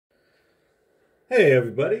Hey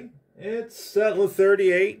everybody, it's Settler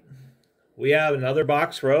 38. We have another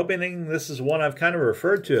box we're opening. This is one I've kind of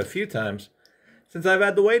referred to a few times since I've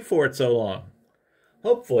had to wait for it so long.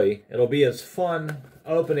 Hopefully it'll be as fun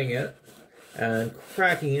opening it and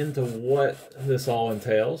cracking into what this all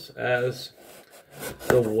entails as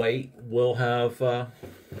the wait will have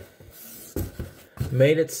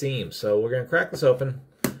made it seem. So we're going to crack this open,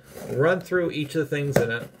 run through each of the things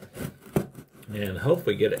in it, and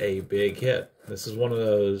hopefully get a big hit. This is one of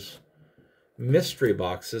those mystery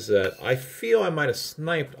boxes that I feel I might have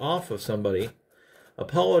sniped off of somebody.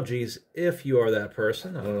 Apologies if you are that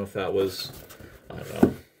person. I don't know if that was, I don't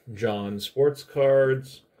know, John Sports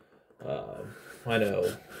Cards. I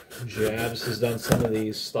know Jabs has done some of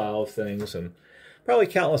these style of things, and probably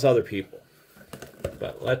countless other people.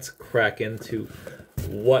 But let's crack into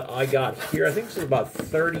what I got here. I think this is about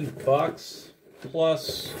 30 bucks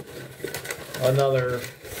plus another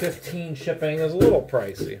 15 shipping. Is a little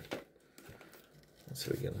pricey. Let's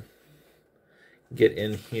see if we can get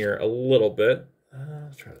in here a little bit.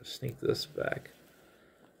 Let's try to sneak this back.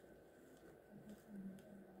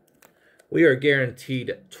 We are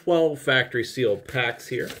guaranteed 12 factory sealed packs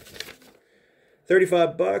here.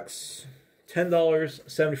 35 bucks,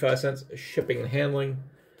 $10.75 shipping and handling.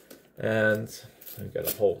 And we've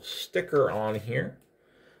got a whole sticker on here.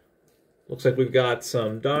 Looks like we've got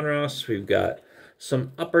some Donruss, we've got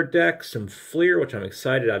some Upper Deck, some Fleer, which I'm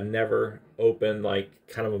excited. I've never opened like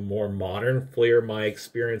kind of a more modern Fleer. My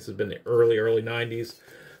experience has been the early 90s.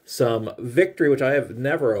 Some Victory, which I have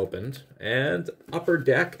never opened, and Upper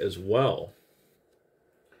Deck as well.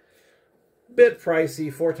 Bit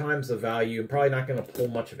pricey, 4 times the value. I'm probably not going to pull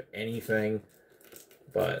much of anything,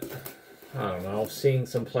 but I don't know. Seeing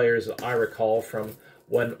some players that I recall from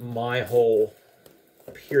when my whole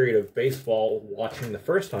period of baseball watching the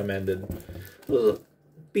first time ended will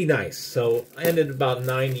be nice. So I ended about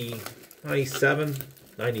 90, 97,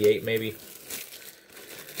 98 maybe.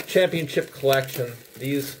 Championship collection.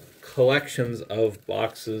 These collections of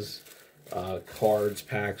boxes, cards,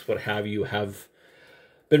 packs, what have you, have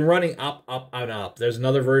been running up, and up. There's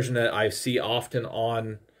another version that I see often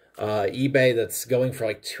on eBay that's going for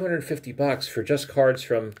like 250 bucks for just cards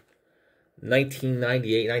from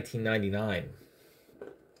 1998, 1999.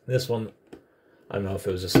 This one, I don't know if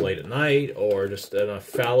it was just late at night or just in a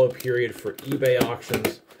fallow period for eBay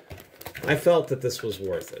auctions. I felt that this was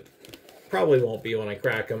worth it. Probably won't be when I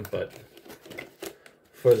crack them, but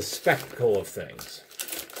for the spectacle of things.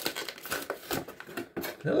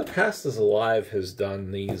 Now, the Past is Alive has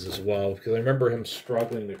done these as well, because I remember him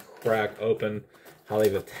struggling to crack open how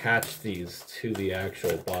they've attached these to the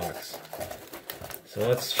actual box. So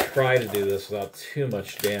let's try to do this without too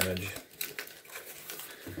much damage.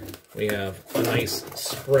 We have a nice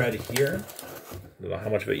spread here. I don't know how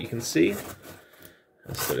much of it you can see.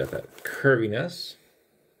 I still got that curviness.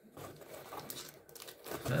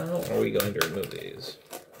 How are we going to remove these?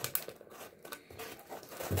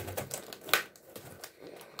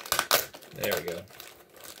 There we go.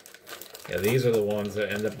 Yeah, these are the ones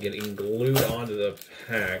that end up getting glued onto the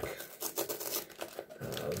pack,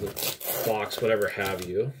 the box, whatever have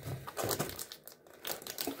you.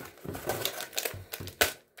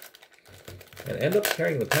 And end up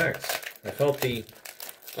carrying the packs. I felt the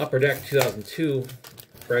Upper Deck 2002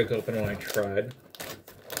 break open when I tried.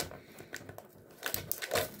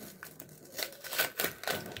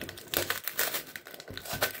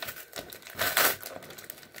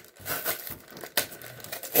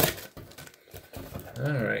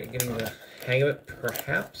 Alright, getting the hang of it,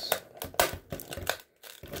 perhaps.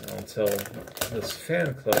 Until this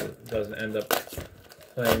fan club doesn't end up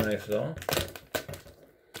playing nice at all.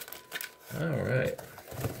 Alright.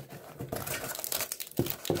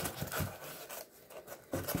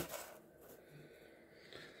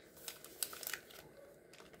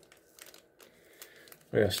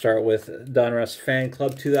 We're going to start with Donruss Fan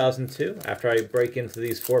Club 2002. After I break into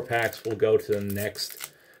these 4 packs, we'll go to the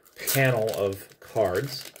next panel of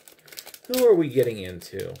cards. Who are we getting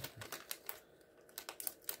into?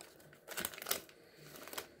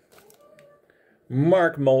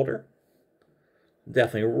 Mark Mulder.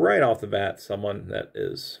 Definitely right off the bat, someone that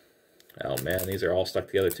is... Oh man, these are all stuck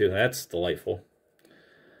together too. That's delightful.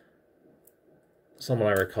 Someone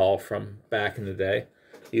I recall from back in the day.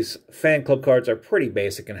 These fan club cards are pretty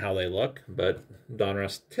basic in how they look, but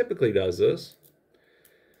Donruss typically does this.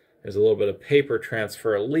 There's a little bit of paper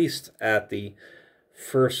transfer, at least at the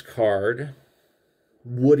first card.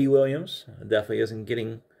 Woody Williams definitely isn't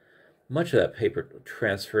getting much of that paper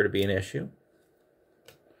transfer to be an issue.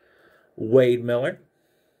 Wade Miller.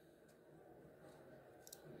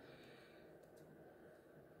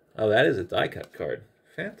 Oh, that is a die-cut card.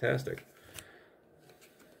 Fantastic.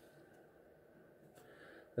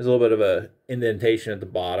 There's a little bit of a indentation at the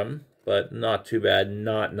bottom, but not too bad,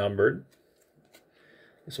 not numbered.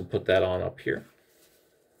 Guess we'll put that on up here.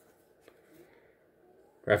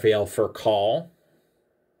 Rafael Furcal.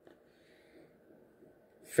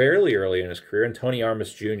 Fairly early in his career. And Tony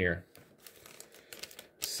Armas Jr.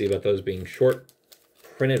 Let's see about those being short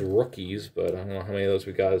printed rookies, but I don't know how many of those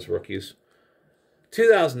we got as rookies.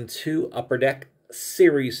 2002 Upper Deck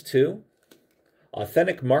Series 2.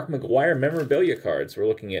 Authentic Mark McGwire memorabilia cards. We're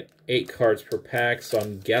looking at 8 cards per pack, so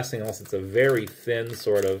I'm guessing unless it's a very thin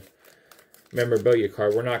sort of memorabilia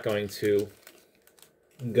card, we're not going to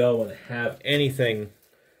go and have anything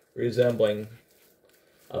resembling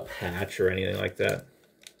a patch or anything like that.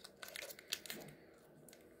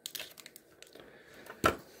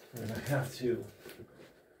 And I have to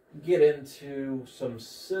get into some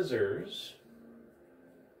scissors,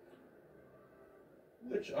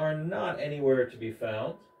 which are not anywhere to be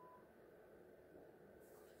found.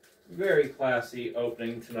 Very classy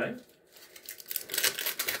opening tonight.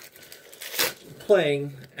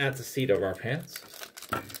 Playing at the seat of our pants.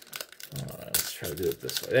 Let's try to do it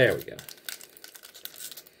this way. There we go.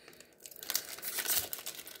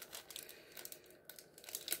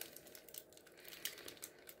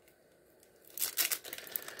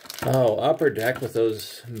 Oh, Upper Deck with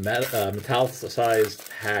those metallicized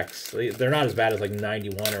hacks. They're not as bad as like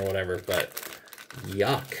 91 or whatever, but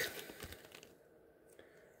yuck.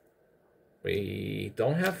 We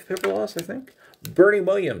don't have paper loss, I think. Bernie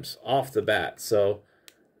Williams off the bat. So,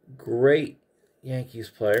 great Yankees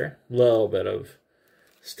player. Little bit of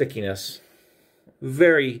stickiness.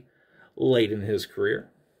 Very late in his career.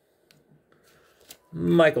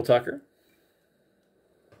 Michael Tucker.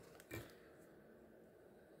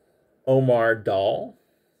 Omar Dahl.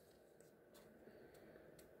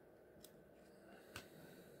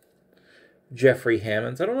 Jeffrey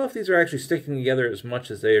Hammonds. I don't know if these are actually sticking together as much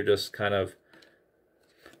as they are just kind of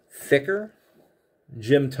thicker.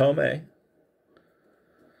 Jim Thome.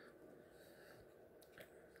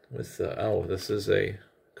 With, oh, this is a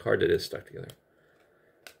card that is stuck together.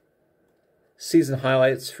 Season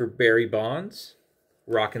highlights for Barry Bonds.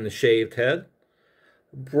 Rocking the shaved head.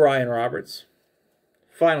 Brian Roberts.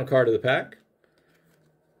 Final card of the pack.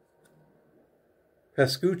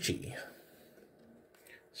 Pascucci.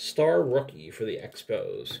 Star rookie for the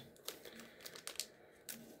Expos.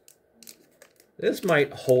 This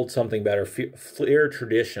might hold something better. Fleer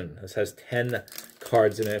Tradition. This has 10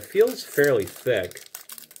 cards in it. It feels fairly thick.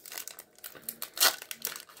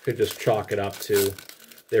 Could just chalk it up to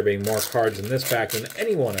there being more cards in this pack than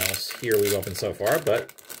anyone else here we've opened so far,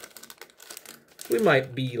 but we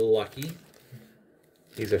might be lucky.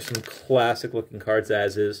 These are some classic looking cards,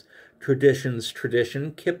 as is Tradition's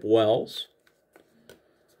Tradition, Kip Wells.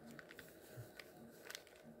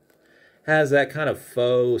 Has that kind of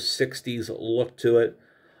faux 60s look to it.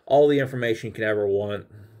 All the information you can ever want,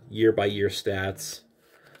 year by year stats.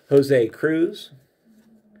 Jose Cruz,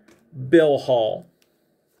 Bill Hall,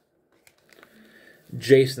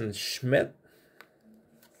 Jason Schmidt.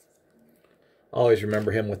 Always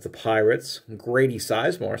remember him with the Pirates. Grady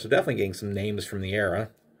Sizemore, so definitely getting some names from the era.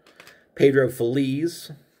 Pedro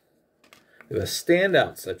Feliz. We have a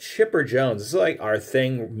standouts, a Chipper Jones. This is like our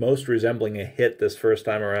thing most resembling a hit this first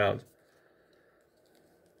time around.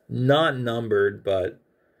 Not numbered, but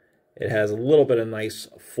it has a little bit of nice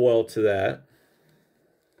foil to that.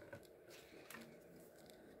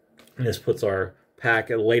 And this puts our pack,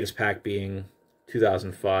 the latest pack being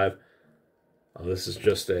 2005. Oh, this is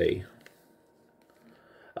just a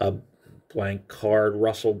blank card.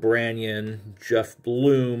 Russell Branyan, Jeff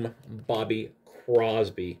Bloom, Bobby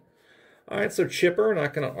Crosby. All right, so Chipper,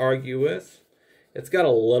 not going to argue with. It's got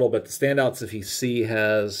a little bit. The standouts, if you see,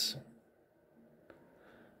 has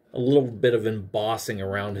a little bit of embossing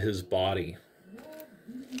around his body.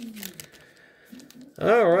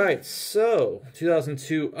 All right, so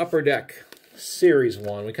 2002 Upper Deck Series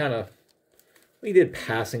 1. We did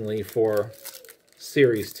passingly for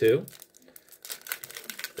Series 2.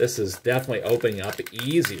 This is definitely opening up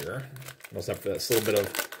easier, except for this little bit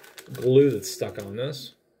of glue that's stuck on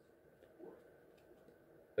this.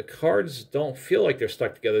 The cards don't feel like they're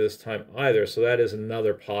stuck together this time either, so that is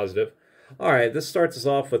another positive. All right, this starts us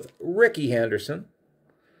off with Ricky Henderson,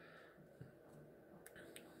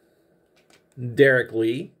 Derek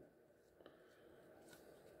Lee,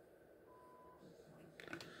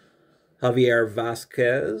 Javier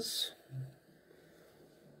Vasquez,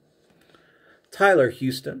 Tyler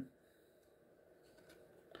Houston.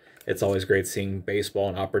 It's always great seeing baseball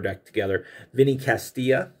and Upper Deck together. Vinny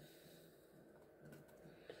Castilla,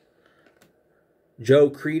 Joe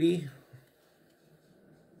Creedy.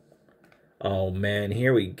 Oh, man,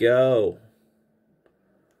 here we go.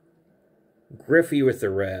 Griffey with the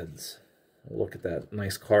Reds. Look at that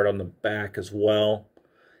nice card on the back as well.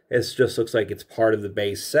 It just looks like it's part of the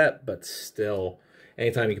base set, but still,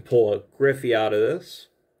 anytime you can pull a Griffey out of this.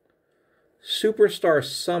 Superstar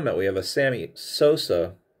Summit, we have a Sammy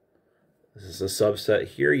Sosa. This is a subset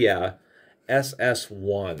here, yeah.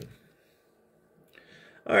 SS1.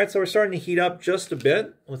 All right, so we're starting to heat up just a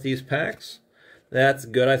bit with these packs. That's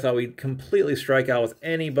good. I thought we'd completely strike out with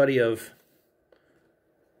anybody of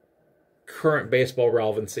current baseball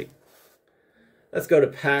relevancy. Let's go to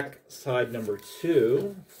pack side number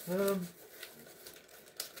 2.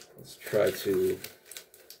 Let's try to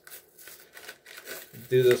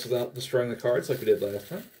do this without destroying the cards like we did last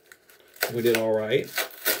time. We did all right.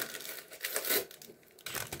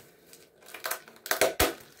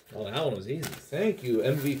 Oh, that one was easy. Thank you,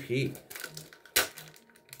 MVP.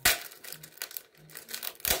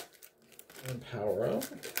 And power up.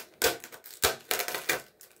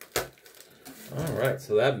 All right,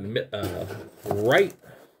 so that right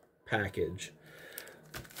package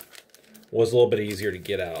was a little bit easier to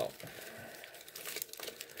get out.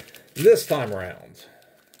 This time around,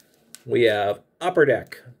 we have Upper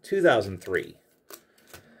Deck 2003,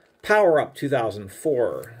 Power Up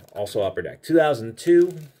 2004, also Upper Deck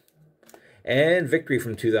 2002, and Victory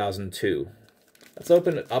from 2002. Let's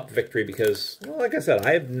open up Victory because, well, like I said,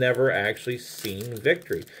 I have never actually seen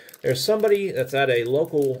Victory. There's somebody that's at a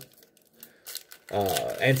local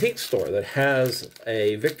antique store that has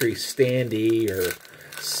a Victory standee or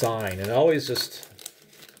sign, and it always just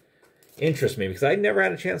interests me because I never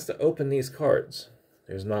had a chance to open these cards.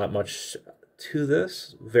 There's not much to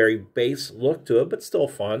this. Very base look to it, but still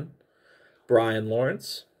fun. Brian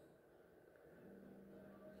Lawrence.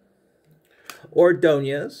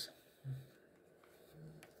 Ordonez.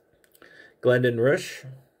 Glendon Rush.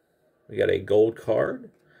 We got a gold card.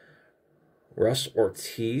 Russ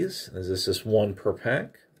Ortiz. Is this just one per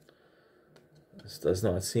pack? This does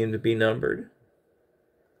not seem to be numbered.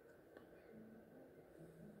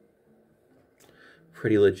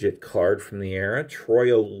 Pretty legit card from the era.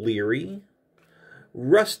 Troy O'Leary.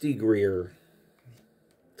 Rusty Greer.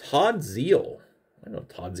 Todd Zeal. I know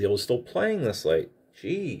Todd Zeal is still playing this late.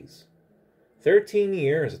 Jeez. 13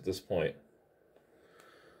 years at this point.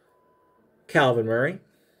 Calvin Murray.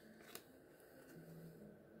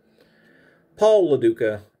 Paul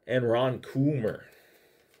LaDuca and Ron Coomer.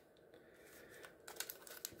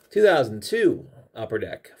 2002 Upper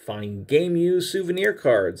Deck. Find Game Used souvenir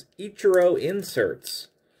cards. Ichiro inserts.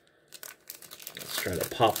 Let's try to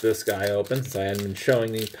pop this guy open since I hadn't been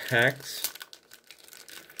showing these packs.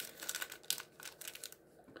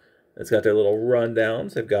 It's got their little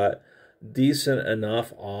rundowns. They've got decent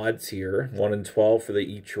enough odds here. 1 in 12 for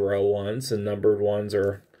the Ichiro ones, and numbered ones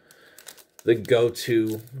are the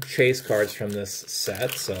go-to chase cards from this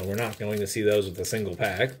set, so we're not going to see those with a single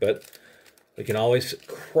pack, but we can always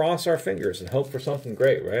cross our fingers and hope for something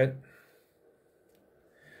great, right?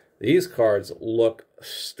 These cards look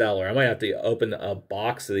stellar. I might have to open a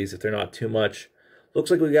box of these if they're not too much.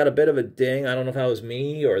 Looks like we got a bit of a ding. I don't know if that was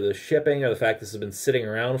me or the shipping or the fact this has been sitting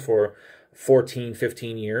around for 14,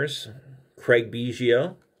 15 years. Craig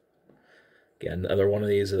Biggio. Again, another one of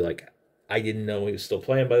these is like, I didn't know he was still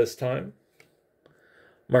playing by this time.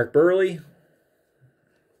 Mark Burley.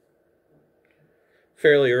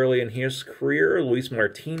 Fairly early in his career. Luis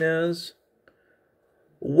Martinez.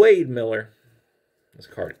 Wade Miller. This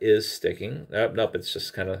card is sticking. Nope, it's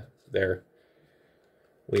just kind of there.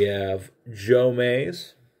 We have Joe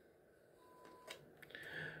Mays.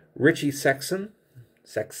 Richie Sexson.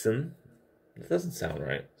 Sexson. It doesn't sound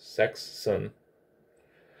right. Sexson.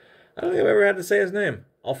 I don't think I've ever had to say his name.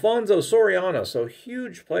 Alfonso Soriano. So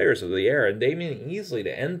huge players of the era. And Damian Easley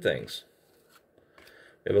to end things.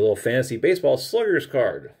 We have a little fantasy baseball sluggers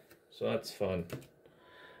card. So that's fun.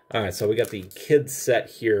 All right, so we got the kids set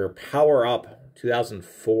here. Power Up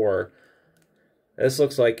 2004. This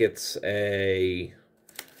looks like it's a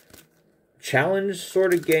challenge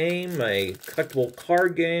sort of game, a collectible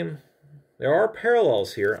card game. There are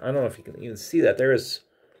parallels here. I don't know if you can even see that. There is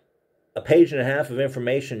a page and a half of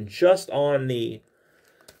information just on the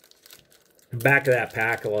back of that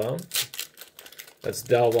pack alone. Let's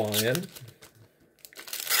delve on in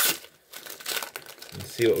and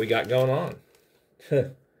see what we got going on.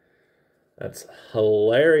 That's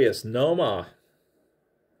hilarious. Noma.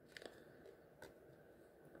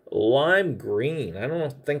 Lime green. I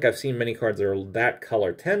don't think I've seen many cards that are that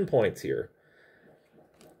color. 10 points here.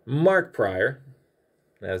 Mark Pryor.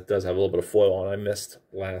 That does have a little bit of foil on. I missed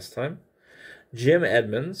last time. Jim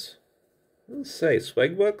Edmonds. Let's say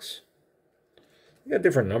swag books. You got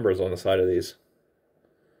different numbers on the side of these.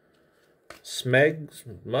 Smegs,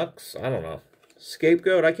 Mucks, I don't know.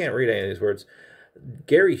 Scapegoat, I can't read any of these words.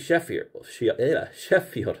 Gary Sheffield.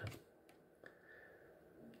 Sheffield.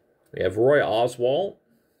 We have Roy Oswalt.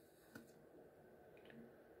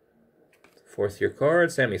 Fourth-year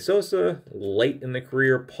card. Sammy Sosa. Late in the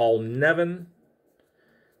career, Paul Nevin.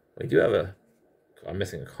 We do have a... I'm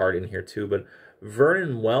missing a card in here too, but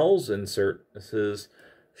Vernon Wells insert. This is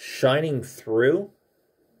Shining Through.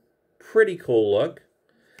 Pretty cool look.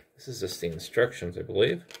 This is just the instructions, I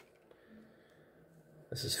believe.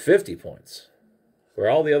 This is 50 points. Where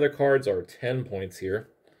all the other cards are 10 points here.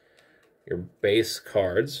 Your base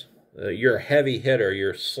cards. Your heavy hitter,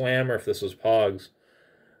 your slammer, if this was Pogs,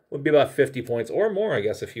 would be about 50 points or more, I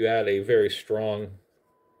guess, if you had a very strong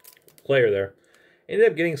player there. Ended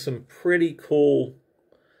up getting some pretty cool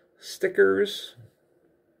stickers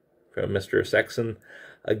from Mr. Sexton.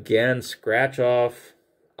 Again, scratch off.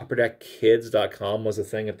 UpperDeckKids.com was a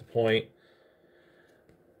thing at the point.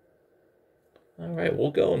 All right,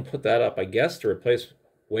 we'll go and put that up, I guess, to replace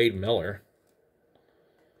Wade Miller.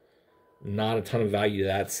 Not a ton of value to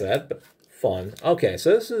that set, but fun. Okay,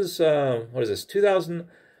 so this is, what is this,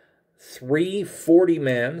 2003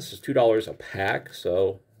 40-man. This is $2 a pack,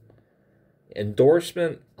 so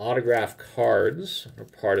endorsement autograph cards are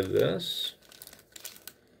part of this.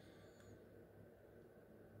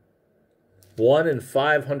 1 in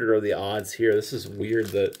 500 are the odds here. This is weird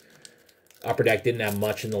that Upper Deck didn't have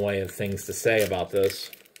much in the way of things to say about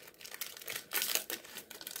this.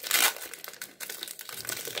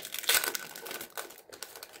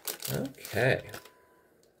 Okay.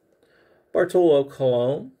 Bartolo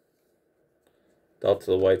Colon. Dealt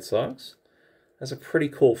to the White Sox. Has a pretty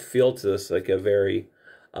cool feel to this, like a very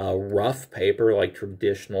rough paper, like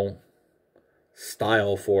traditional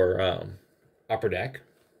style for Upper Deck.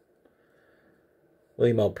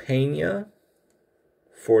 William Pena,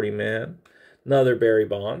 40-man. Another Barry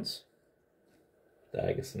Bonds. That,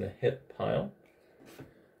 I guess, in the hit pile.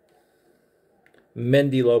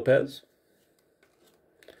 Mendy Lopez.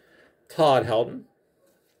 Todd Helton.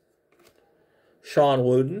 Sean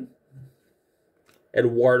Wooden.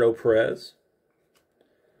 Eduardo Perez.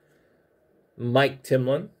 Mike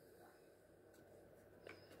Timlin.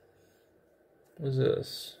 What is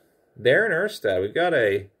this? Darren Erstad. We've got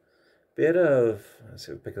a bit of, let's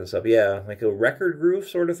see if we pick this up. Yeah, like a record groove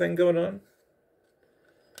sort of thing going on.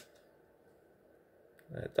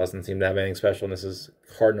 It doesn't seem to have anything special, and this is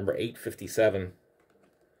card number 857.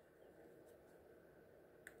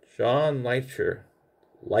 John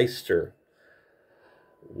Leicester.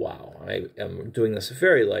 Wow, I am doing this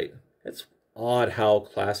very light. It's odd how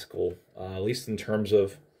classical, at least in terms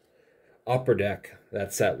of Upper Deck,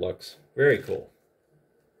 that set looks. Very cool.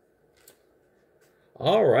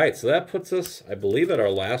 All right, so that puts us, I believe, at our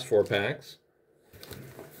last 4 packs.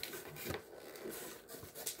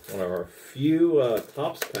 One of our few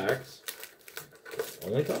Topps packs.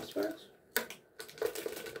 Only Topps packs?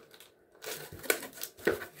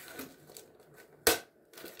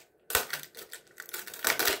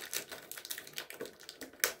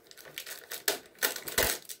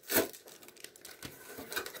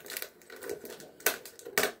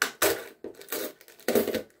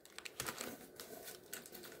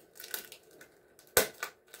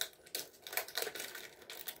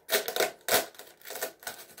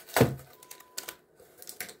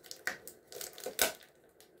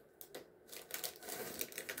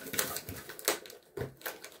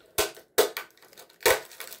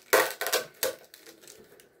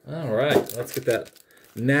 All right, let's get that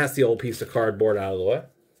nasty old piece of cardboard out of the way.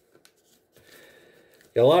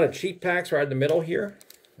 Got a lot of cheap packs right in the middle here.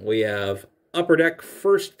 We have Upper Deck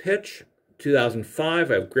First Pitch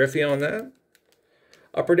 2005. I have Griffey on that.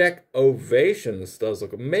 Upper Deck Ovations does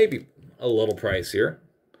look maybe a little pricier.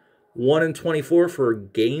 1 in 24 for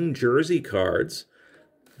game jersey cards.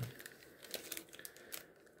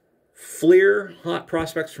 Fleer Hot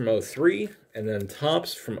Prospects from 03. And then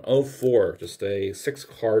Topps from 04, just a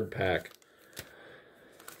 6-card pack.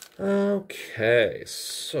 Okay,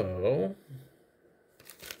 so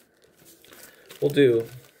we'll do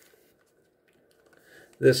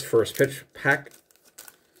this first pitch pack.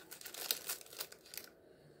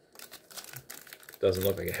 Doesn't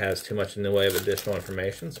look like it has too much in the way of additional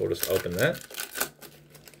information, so we'll just open that.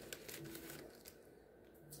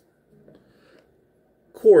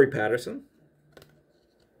 Corey Patterson.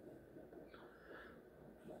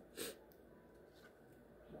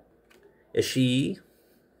 Ishii.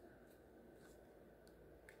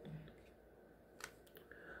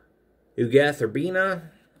 Ugath Urbina.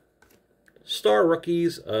 Star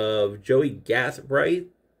Rookies of Joey Gathbright.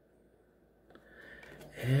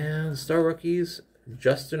 And Star Rookies,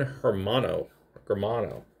 Justin Germano.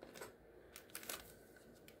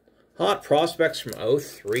 Hot Prospects from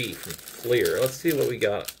 03 from Fleer. Let's see what we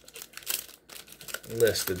got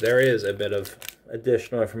listed. There is a bit of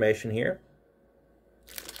additional information here.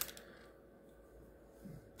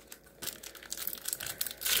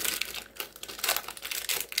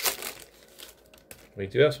 We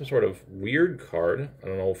do have some sort of weird card. I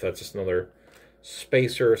don't know if that's just another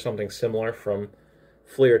spacer or something similar from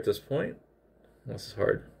Fleer at this point. This is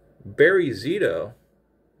hard. Barry Zito.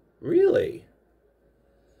 Really?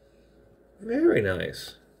 Very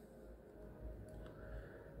nice.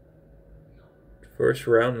 First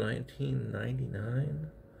round, 1999.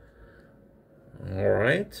 All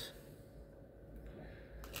right.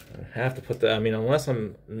 I have to put that, I mean, unless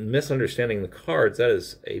I'm misunderstanding the cards, that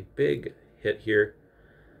is a big hit here.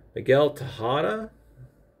 Miguel Tejada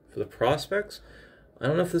for the Prospects. I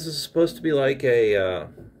don't know if this is supposed to be like a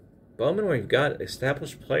Bowman where you've got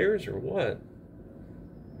established players or what.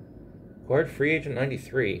 Acquired free agent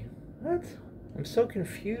 93. What? I'm so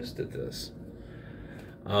confused at this.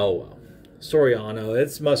 Oh, well. Soriano.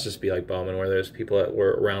 It must just be like Bowman where there's people that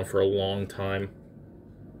were around for a long time.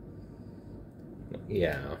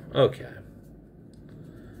 Yeah, okay.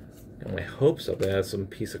 Got my hopes up. They had some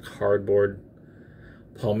piece of cardboard.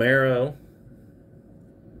 Palmeiro.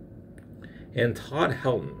 And Todd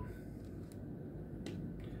Helton.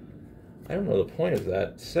 I don't know the point of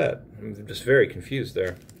that set. I'm just very confused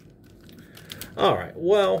there. All right,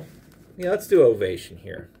 well, yeah, let's do Ovation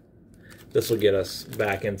here. This will get us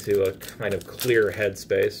back into a kind of clear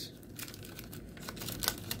headspace.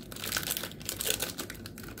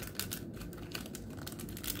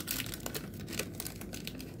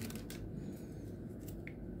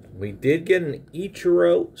 We did get an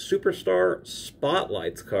Ichiro Superstar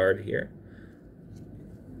Spotlights card here.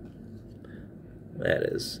 That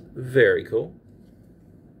is very cool.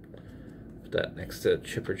 Put that next to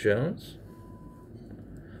Chipper Jones.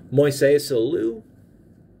 Moises Alou.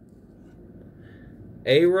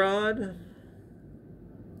 A-Rod.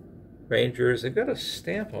 Rangers. They've got a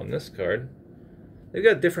stamp on this card. They've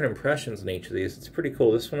got different impressions in each of these. It's pretty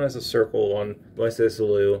cool. This one has a circle one. Moises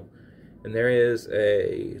Alou. And there is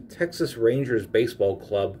a Texas Rangers Baseball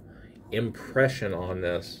Club impression on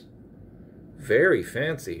this. Very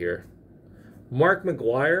fancy here. Mark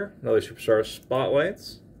McGuire, another Superstar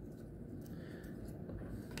Spotlights.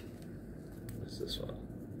 What's this one?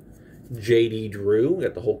 J.D. Drew.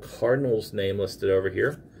 Got the whole Cardinals name listed over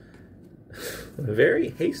here.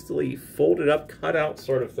 Very hastily folded up, cut out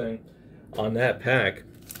sort of thing on that pack.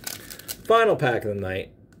 Final pack of the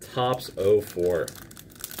night. Topps 04.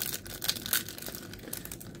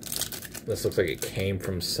 This looks like it came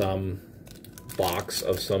from some box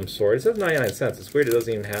of some sort. It says 99 cents. It's weird it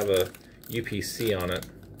doesn't even have a UPC on it.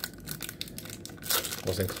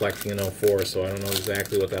 Wasn't collecting in 04, so I don't know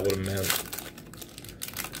exactly what that would have meant.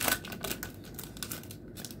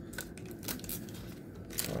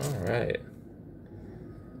 All right.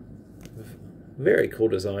 Very cool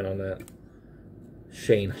design on that.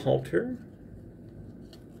 Shane Halter.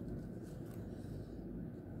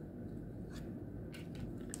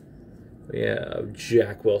 We have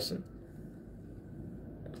Jack Wilson.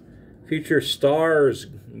 Future stars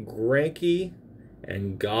Greinke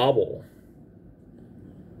and Gobble.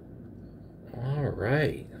 All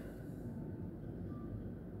right.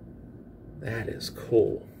 That is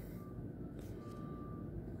cool.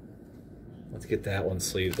 Let's get that one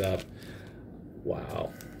sleeved up.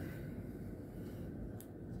 Wow.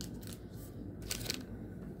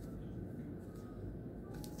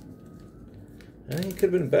 I think it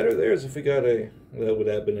could have been better there as if we got a, that would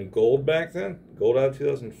have been a gold back then. Gold out of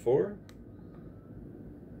 2004.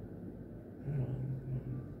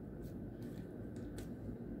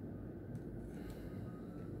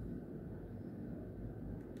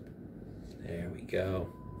 There we go.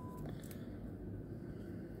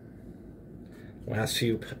 Last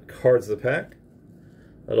few cards of the pack.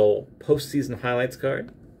 Little postseason highlights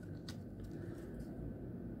card.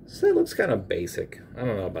 So that looks kind of basic. I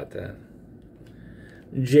don't know about that.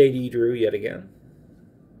 J.D. Drew yet again.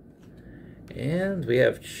 And we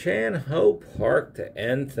have Chan Ho Park to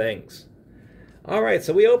end things. All right,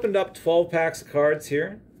 so we opened up 12 packs of cards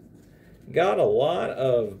here. Got a lot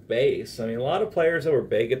of base. I mean, a lot of players that were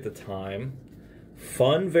big at the time.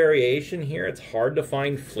 Fun variation here. It's hard to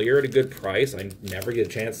find Fleer at a good price. I never get a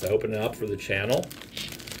chance to open it up for the channel.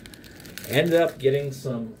 Ended up getting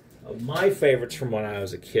some of my favorites from when I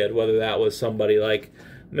was a kid, whether that was somebody like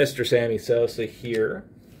Mr. Sammy Sosa here,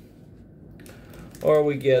 Or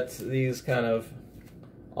we get these kind of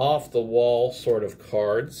off-the-wall sort of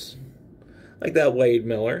cards, like that Wade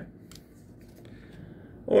Miller.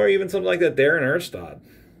 Or even something like that Darren Erstad.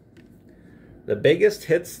 The biggest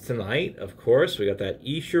hits tonight, of course, we got that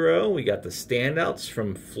Ichiro, we got the standouts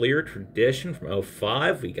from Fleer Tradition from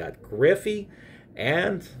 05, we got Griffey,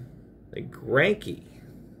 and the Greinke.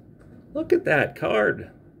 Look at that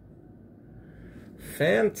card.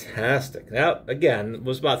 Fantastic. Now, again, it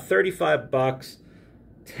was about 35 bucks,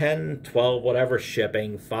 10, 12, whatever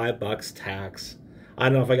shipping, 5 bucks tax. I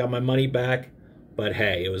don't know if I got my money back, but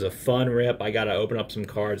hey, it was a fun rip. I got to open up some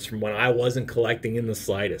cards from when I wasn't collecting in the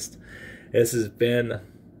slightest. This has been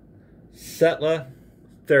Setla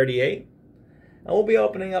 38, and we'll be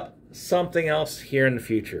opening up something else here in the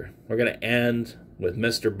future. We're going to end with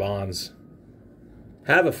Mr. Bonds.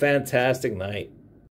 Have a fantastic night.